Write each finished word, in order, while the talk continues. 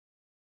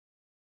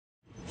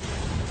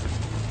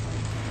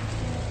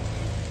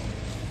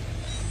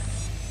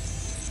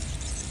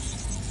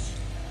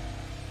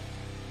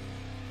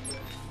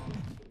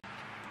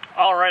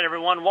Alright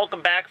everyone,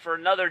 welcome back for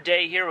another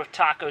day here with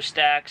Taco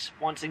Stacks.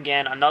 Once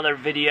again, another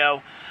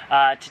video.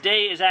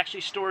 Today is actually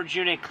storage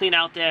unit clean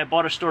out day. I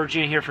bought a storage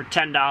unit here for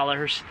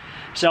 $10.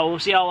 So we'll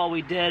see how well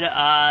we did.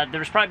 There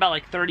was probably about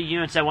like 30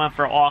 units that went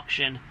for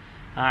auction.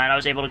 And I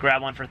was able to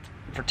grab one for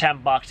 10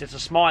 bucks. It's a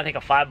small, I think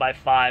a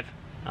 5x5.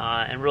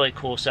 And really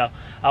cool. So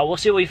we'll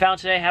see what we found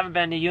today. Haven't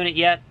been in the unit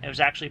yet. It was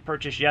actually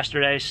purchased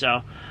yesterday.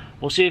 So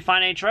we'll see if we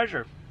find any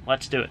treasure.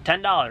 Let's do it.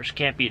 $10.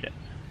 Can't beat it.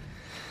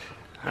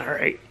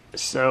 Alright.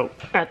 So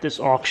at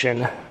this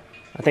auction,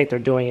 I think they're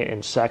doing it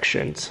in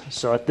sections.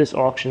 So at this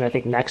auction, I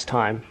think next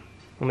time,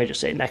 let me just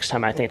say next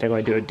time, I think they're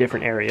going to do a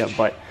different area.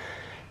 But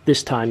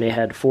this time they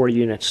had 4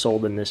 units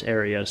sold in this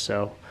area.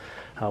 So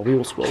we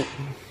will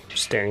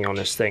standing on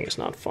this thing is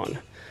not fun.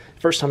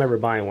 First time ever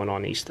buying one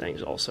on these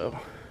things also.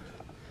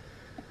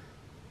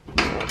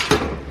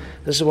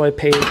 This is what I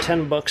paid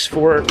 10 bucks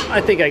for.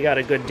 I think I got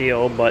a good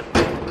deal, but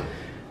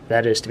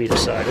that is to be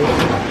decided.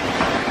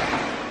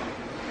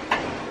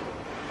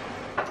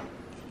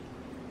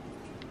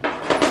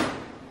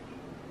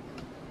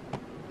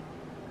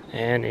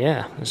 And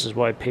yeah, this is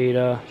what I paid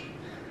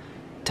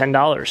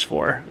 $10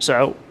 for.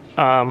 So,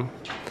 alright,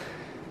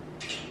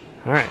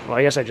 well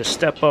I guess I just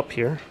step up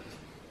here.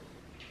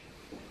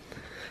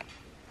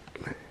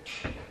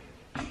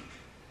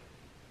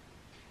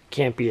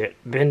 Can't beat it.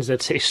 Bins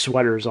that say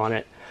sweaters on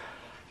it.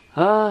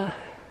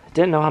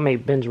 Didn't know how many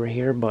bins were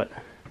here, but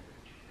I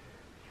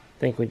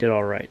think we did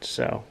alright.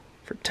 So,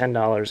 for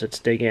 $10, let's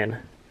dig in.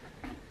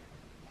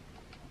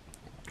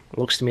 It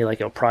looks to me like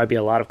it'll probably be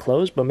a lot of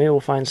clothes, but maybe we'll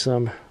find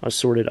some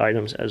assorted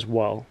items as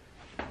well.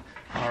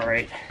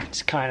 Alright,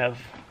 it's kind of...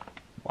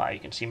 Wow, you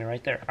can see me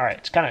right there. Alright,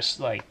 it's kind of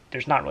like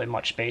there's not really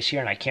much space here,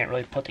 and I can't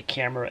really put the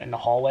camera in the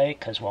hallway,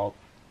 because, well,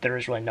 there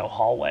is really no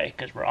hallway,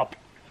 because we're up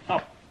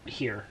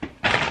here.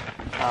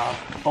 But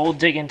we'll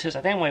dig into this.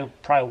 I think we'll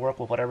probably work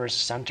with whatever's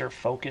center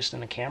focused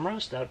in the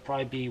camera, so that would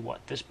probably be,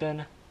 what, this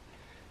bin?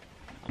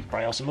 I'll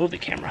probably also move the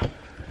camera.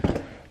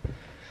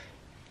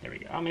 There we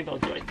go. Maybe I'll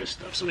do like this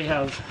stuff. So we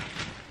have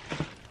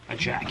a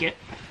jacket.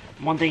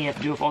 One thing you have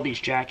to do with all these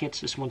jackets,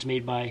 this one's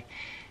made by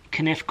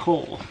Kenneth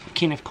Cole.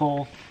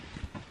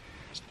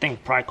 This thing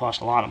probably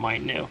cost a lot of money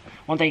new.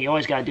 One thing you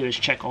always got to do is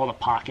check all the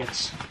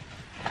pockets.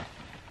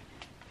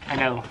 I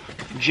know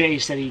Jay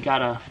said he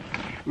got a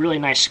really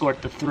nice score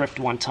at the thrift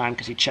one time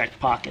because he checked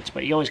pockets,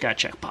 but you always got to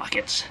check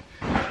pockets.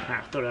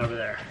 Alright, throw it over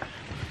there.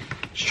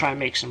 Just try and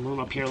make some room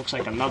up here. Looks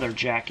like another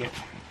jacket.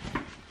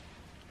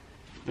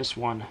 This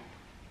one,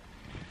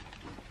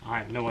 I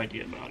have no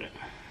idea about it.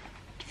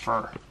 It's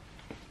fur.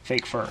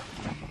 Fake fur.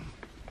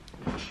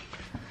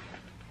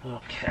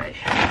 Okay.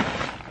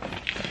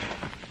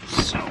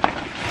 So,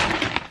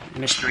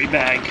 mystery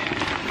bag.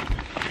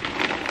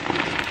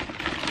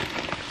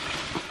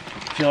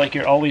 I feel like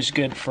you're always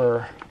good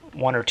for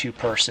 1 or 2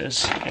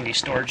 purses in these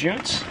storage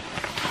units.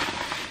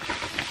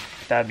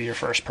 That'd be your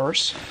first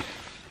purse.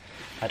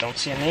 I don't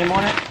see a name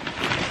on it.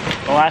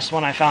 The last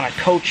one I found a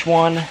Coach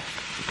one.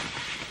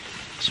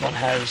 This one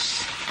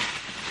has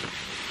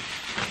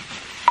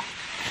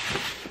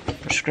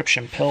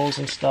prescription pills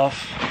and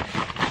stuff.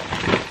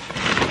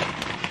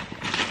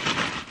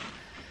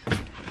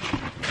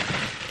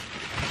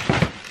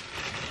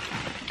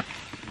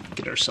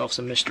 Get ourselves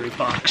a mystery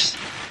box.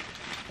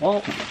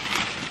 Well,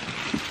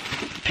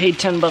 paid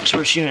 10 bucks for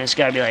this unit. It's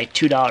gotta be like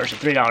 $2 or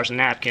 $3 in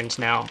napkins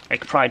now. I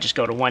could probably just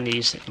go to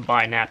Wendy's and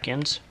buy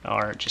napkins,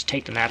 or just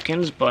take the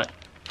napkins, but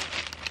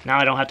now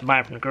I don't have to buy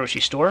them from the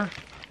grocery store.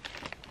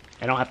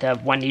 I don't have to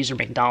have Wendy's or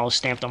McDonald's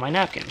stamped on my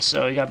napkins.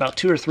 So you got about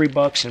 $2 or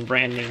 $3 in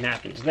brand new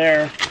napkins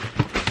there.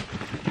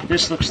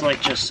 This looks like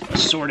just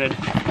assorted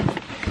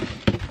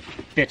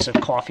bits of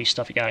coffee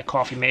stuff. You got a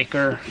coffee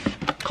maker,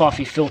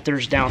 coffee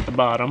filters down at the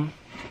bottom,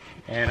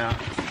 and I've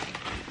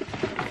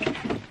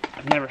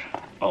never.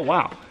 Oh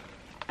wow!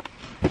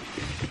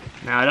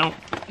 Now I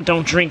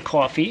don't drink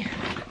coffee,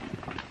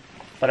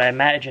 but I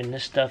imagine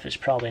this stuff is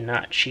probably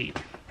not cheap.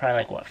 Probably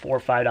like what, $4 or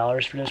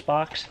 $5 for this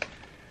box.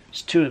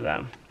 It's 2 of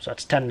them, so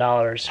that's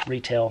 $10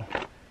 retail.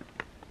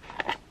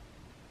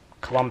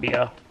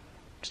 Columbia,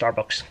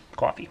 Starbucks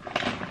coffee.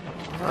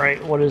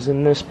 Alright, what is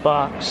in this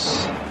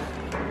box?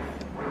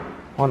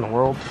 What in the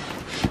world?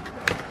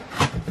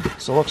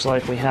 So it looks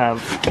like we have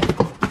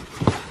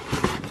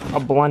a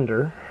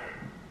blender.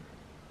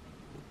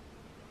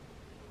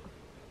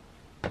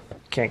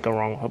 Can't go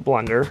wrong with a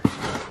blender.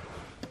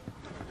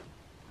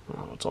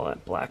 Oh, what's all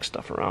that black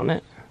stuff around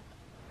it?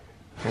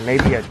 And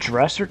maybe a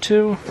dress or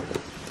 2?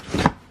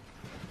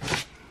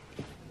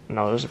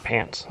 No, those are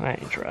pants. That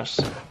ain't a dress.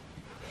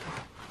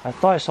 I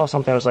thought I saw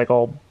something that was like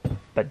all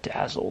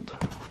bedazzled.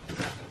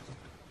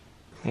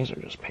 These are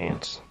just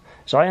pants.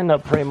 So I end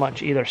up pretty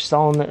much either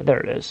selling there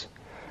it is.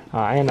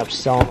 I end up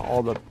selling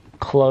all the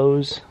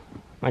clothes.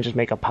 I just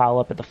make a pile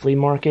up at the flea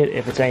market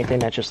if it's anything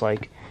that's just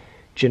like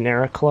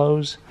generic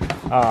clothes.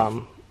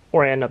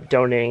 Or I end up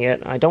donating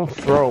it. I don't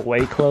throw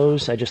away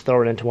clothes. I just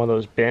throw it into one of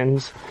those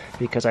bins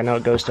because I know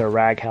it goes to a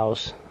rag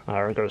house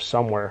or it goes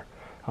somewhere.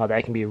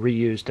 That can be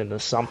reused into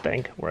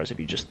something, whereas if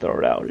you just throw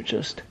it out, it's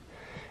just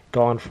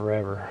gone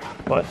forever.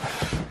 But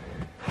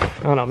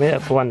I don't know, maybe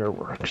that blender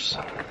works.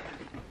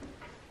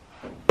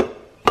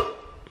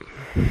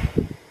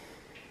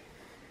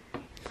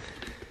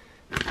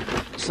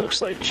 This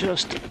looks like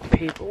just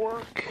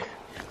paperwork.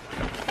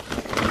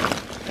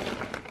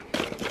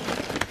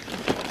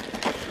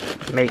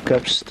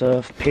 Makeup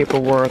stuff,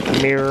 paperwork,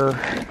 mirror,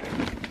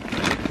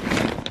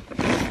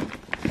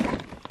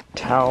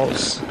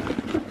 towels,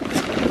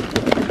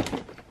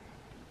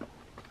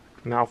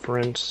 mouth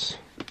rinse.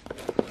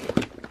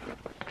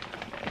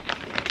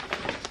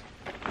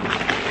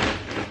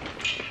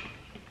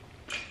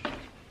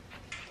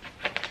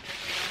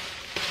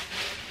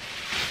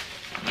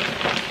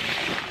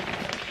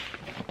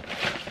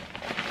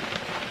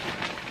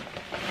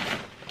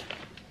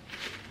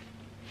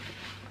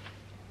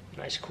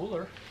 Nice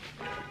cooler.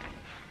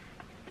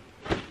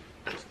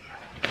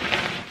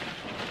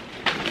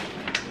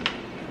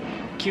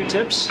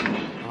 Q-tips.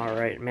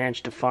 Alright,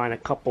 managed to find a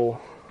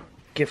couple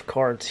gift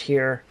cards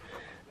here.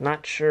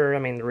 Not sure, I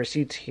mean the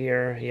receipt's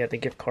here. Yeah, the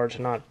gift cards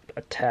are not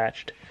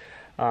attached.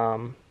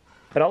 But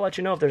I'll let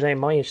you know if there's any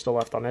money still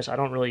left on this. I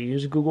don't really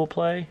use Google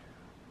Play,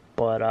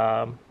 but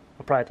I'll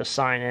probably have to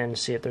sign in and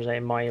see if there's any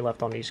money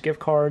left on these gift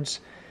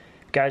cards.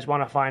 If you guys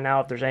want to find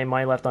out if there's any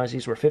money left on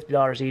these were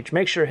 $50 each,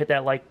 make sure to hit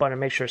that like button,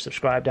 make sure to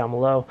subscribe down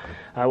below.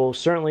 I will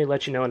certainly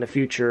let you know in the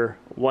future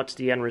what's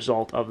the end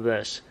result of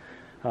this.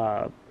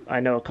 I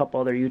know a couple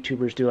other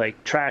YouTubers do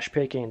like trash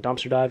picking and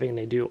dumpster diving, and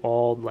they do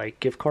all like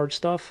gift card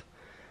stuff,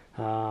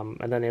 and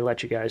then they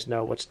let you guys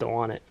know what's still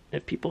on it.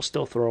 If people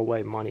still throw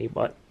away money,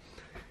 but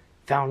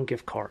found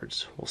gift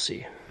cards, we'll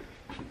see.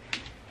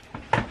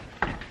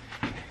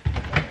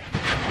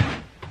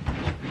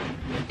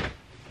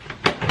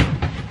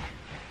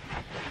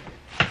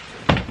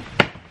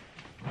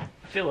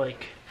 I feel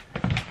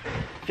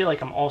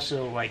like I'm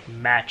also like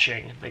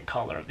matching the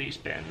color of these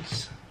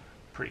bins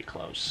pretty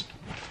close.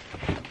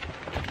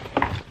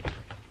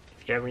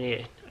 If you ever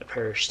need a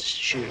pair of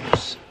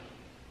shoes.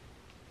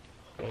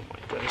 Oh my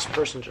goodness, this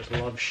person just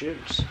loves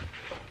shoes.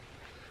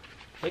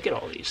 Look at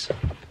all these.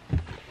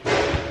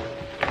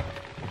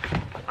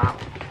 Wow.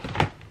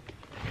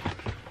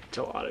 It's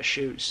a lot of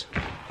shoes.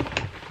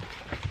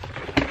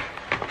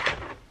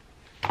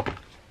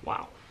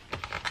 Wow.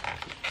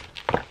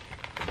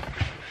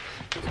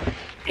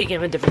 You can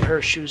have a different pair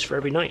of shoes for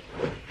every night.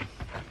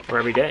 Or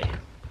every day.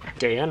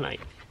 Day and night.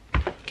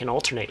 You can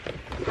alternate.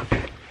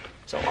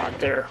 There's a lot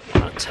there.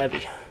 Wow, it's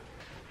heavy.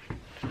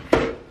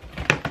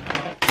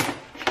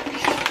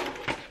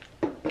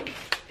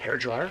 Hair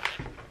dryer.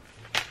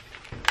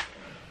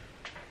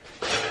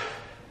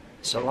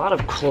 It's a lot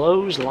of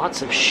clothes,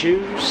 lots of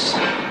shoes.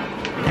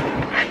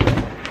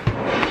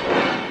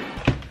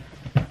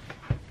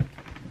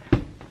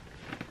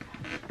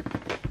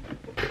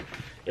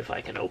 If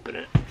I can open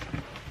it.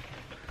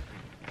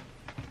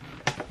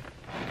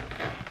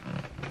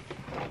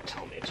 Don't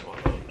tell me it's one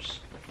of those.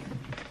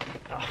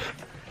 Oh,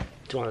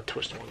 it's one of the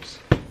twist ones.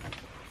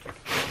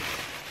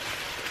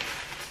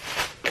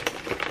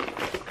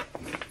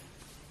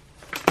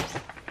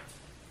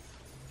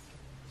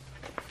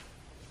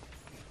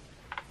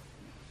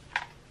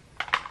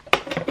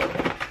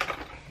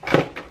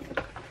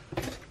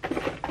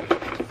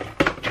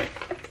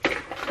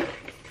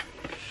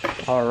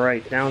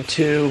 Alright, down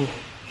to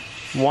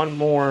one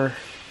more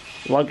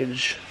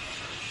luggage,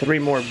 3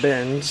 more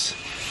bins.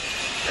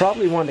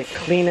 Probably one of the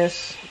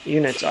cleanest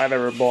units I've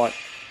ever bought.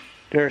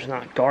 There's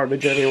not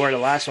garbage everywhere. The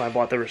last one I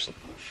bought, there was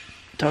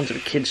tons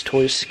of kids'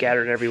 toys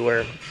scattered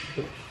everywhere.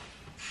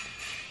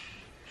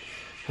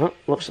 Oh,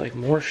 looks like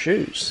more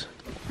shoes.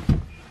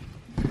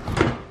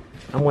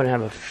 I'm going to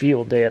have a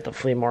field day at the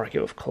flea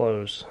market with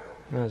clothes.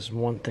 That's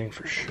one thing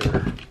for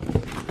sure.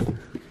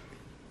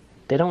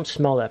 They don't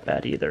smell that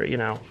bad either, you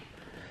know.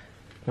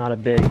 Not a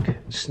big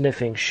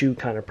sniffing shoe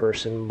kind of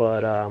person,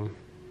 but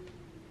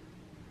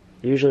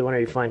usually whenever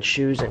you find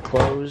shoes and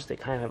clothes, they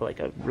kind of have like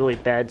a really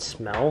bad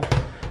smell.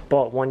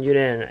 Bought one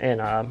unit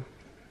in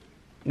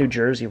New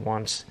Jersey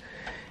once.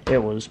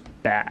 It was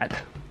bad.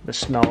 The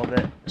smell of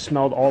it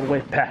smelled all the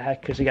way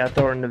back because you got to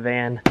throw it in the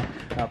van.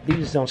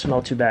 These don't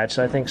smell too bad,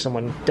 so I think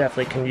someone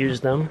definitely can use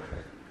them.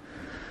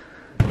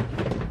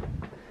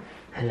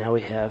 And now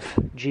we have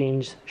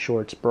jeans,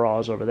 shorts,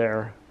 bras over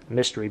there.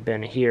 Mystery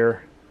bin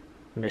here.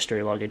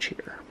 Mystery luggage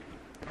here.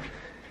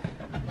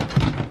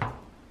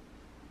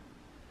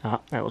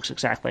 That looks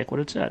exactly like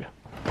what it said.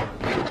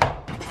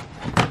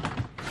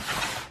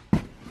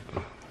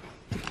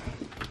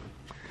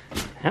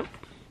 Yep,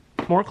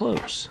 more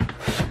clothes.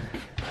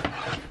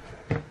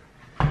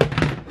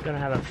 We're gonna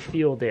have a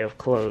field day of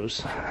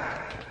clothes.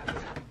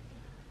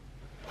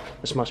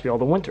 This must be all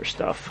the winter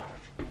stuff.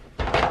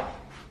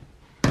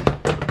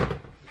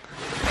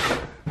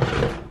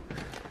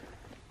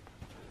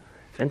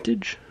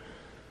 Vintage?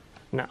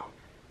 No.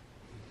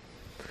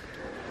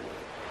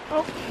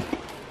 Oh.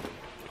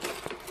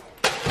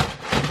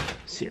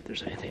 See if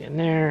there's anything in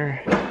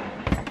there.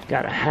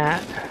 Got a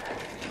hat.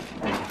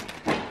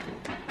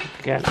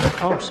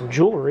 Got some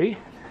jewelry.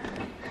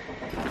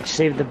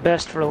 Saved the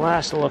best for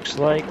last, it looks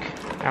like.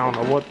 I don't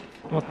know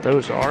what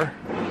those are.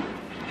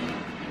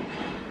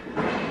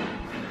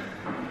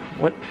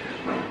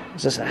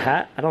 Is this a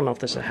hat? I don't know if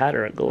this is a hat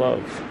or a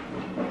glove.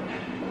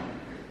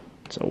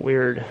 It's a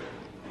weird...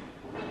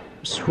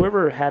 So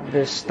whoever had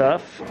this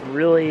stuff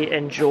really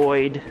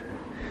enjoyed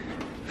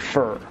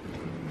fur.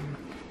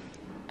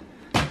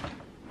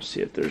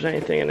 See if there's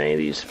anything in any of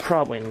these.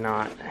 Probably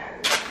not.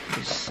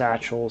 These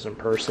satchels and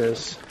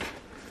purses.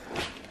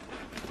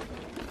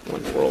 What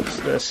in the world is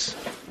this?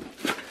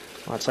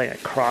 Well, it's like a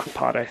crock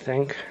pot, I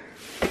think.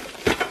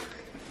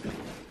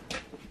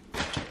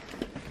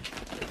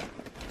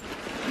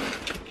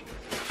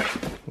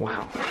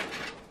 Wow.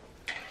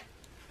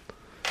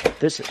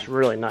 This is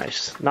really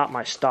nice. Not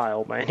my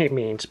style by any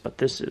means, but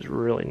this is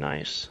really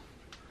nice.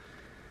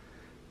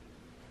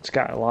 It's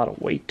got a lot of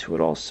weight to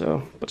it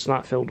also, but it's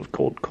not filled with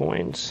gold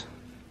coins.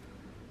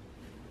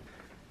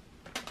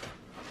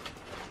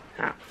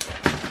 Ah.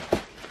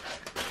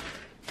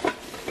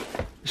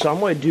 So I'm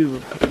going to do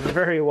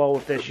very well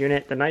with this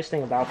unit. The nice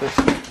thing about this...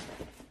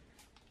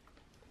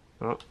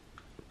 Oh.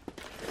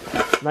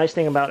 Nice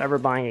thing about ever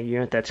buying a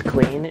unit that's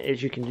clean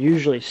is you can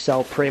usually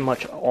sell pretty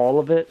much all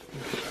of it.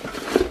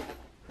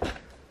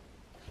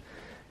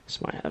 This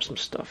might have some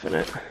stuff in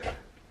it.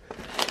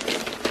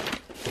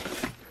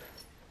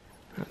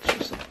 That's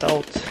just a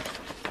belt.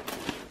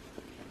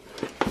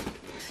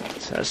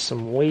 This has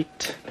some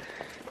weight,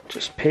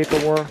 just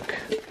paperwork.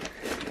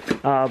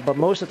 But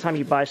most of the time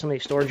you buy some of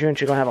these storage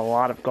units, you're going to have a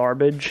lot of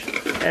garbage.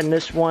 And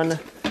this one,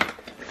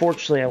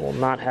 fortunately, I will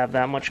not have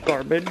that much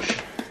garbage.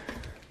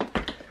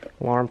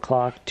 Alarm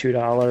clock,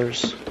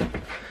 $2.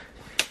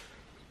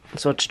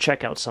 So let's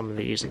check out some of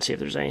these and see if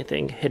there's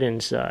anything hidden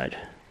inside.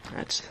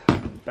 That's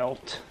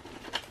belt.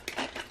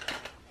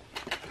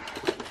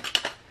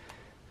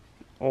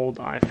 Old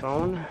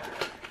iPhone.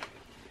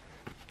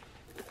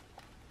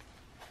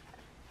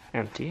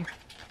 Empty.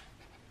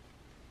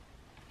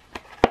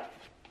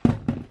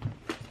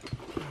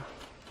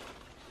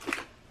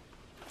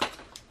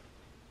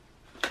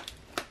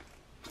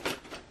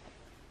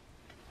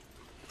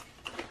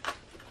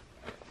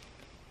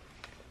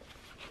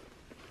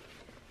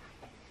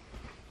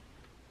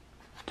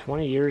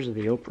 "20 years of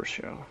the Oprah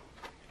show."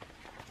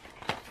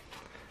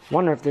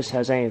 Wonder if this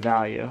has any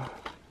value.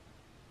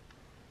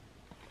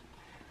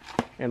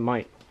 It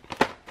might.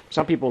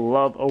 Some people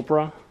love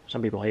Oprah.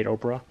 Some people hate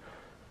Oprah. You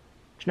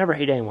should never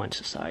hate anyone in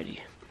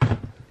society.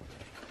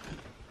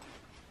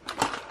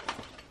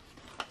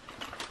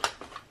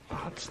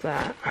 What's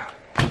that?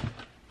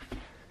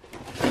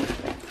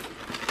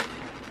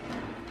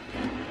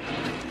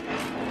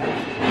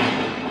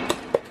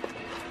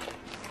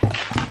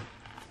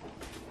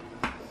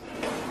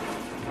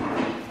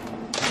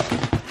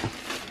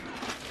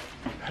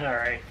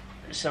 Alright,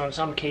 so in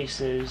some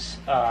cases,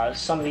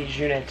 some of these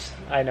units,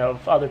 I know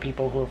of other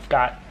people who have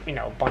got, you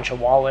know, a bunch of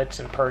wallets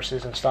and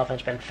purses and stuff, and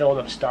it's been filled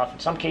with stuff. In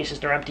some cases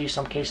they're empty,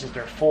 some cases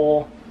they're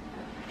full.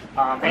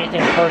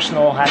 Anything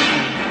personal has to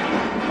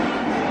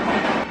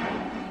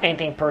be...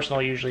 Anything personal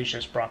usually is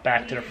just brought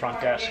back to the front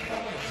desk.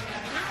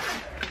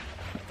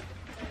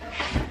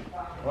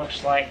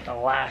 Looks like the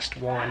last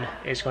one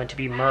is going to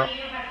be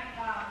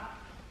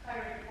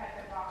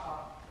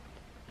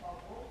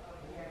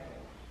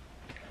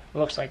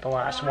Looks like the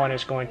last one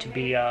is going to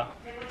be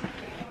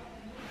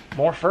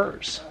more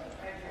furs.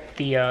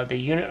 The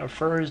unit of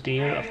furs, the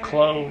unit of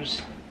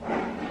clothes.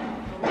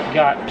 We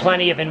got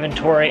plenty of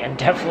inventory and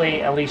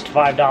definitely at least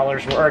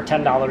 $5 or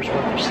 $10 worth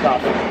of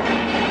stuff.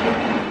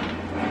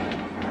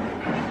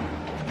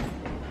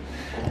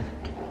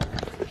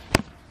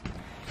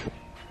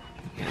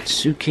 Got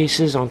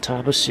suitcases on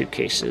top of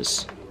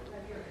suitcases.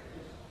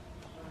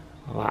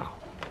 Wow.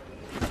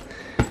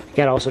 You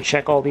gotta also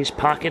check all these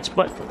pockets,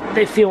 but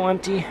they feel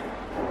empty.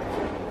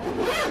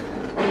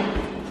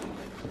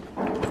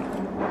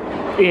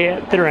 Yeah,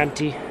 they're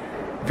empty.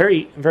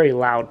 Very, very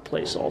loud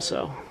place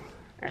also.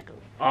 Echo.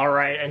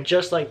 Alright, and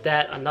just like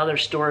that, another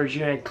storage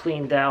unit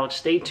cleaned out.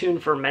 Stay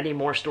tuned for many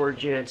more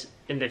storage units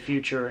in the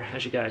future.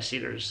 As you guys see,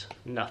 there's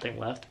nothing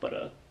left but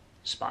a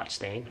spot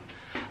stain.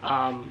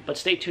 But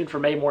stay tuned for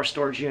many more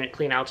storage unit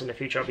clean outs in the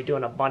future. I'll be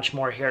doing a bunch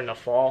more here in the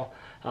fall.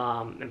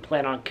 And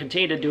plan on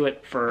continue to do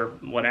it for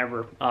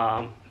whatever,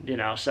 you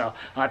know. So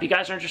if you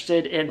guys are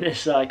interested in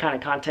this kind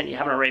of content, you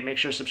haven't already, make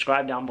sure to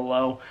subscribe down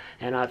below.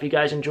 And if you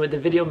guys enjoyed the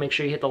video, make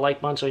sure you hit the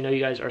like button so I know you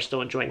guys are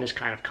still enjoying this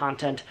kind of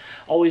content.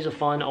 Always a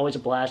fun, always a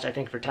blast. I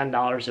think for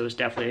 $10 it was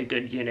definitely a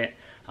good unit.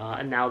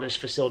 And now this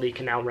facility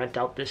can now rent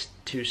out this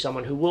to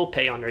someone who will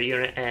pay on their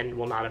unit and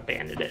will not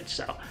abandon it.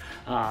 So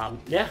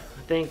yeah,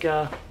 I think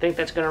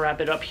that's gonna wrap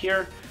it up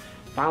here.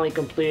 Finally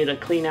completed a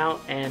clean out,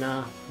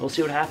 and we'll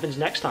see what happens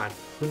next time.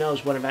 Who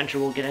knows what adventure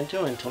we'll get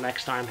into. Until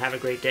next time, have a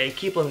great day.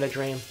 Keep living the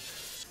dream.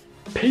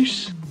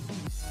 Peace.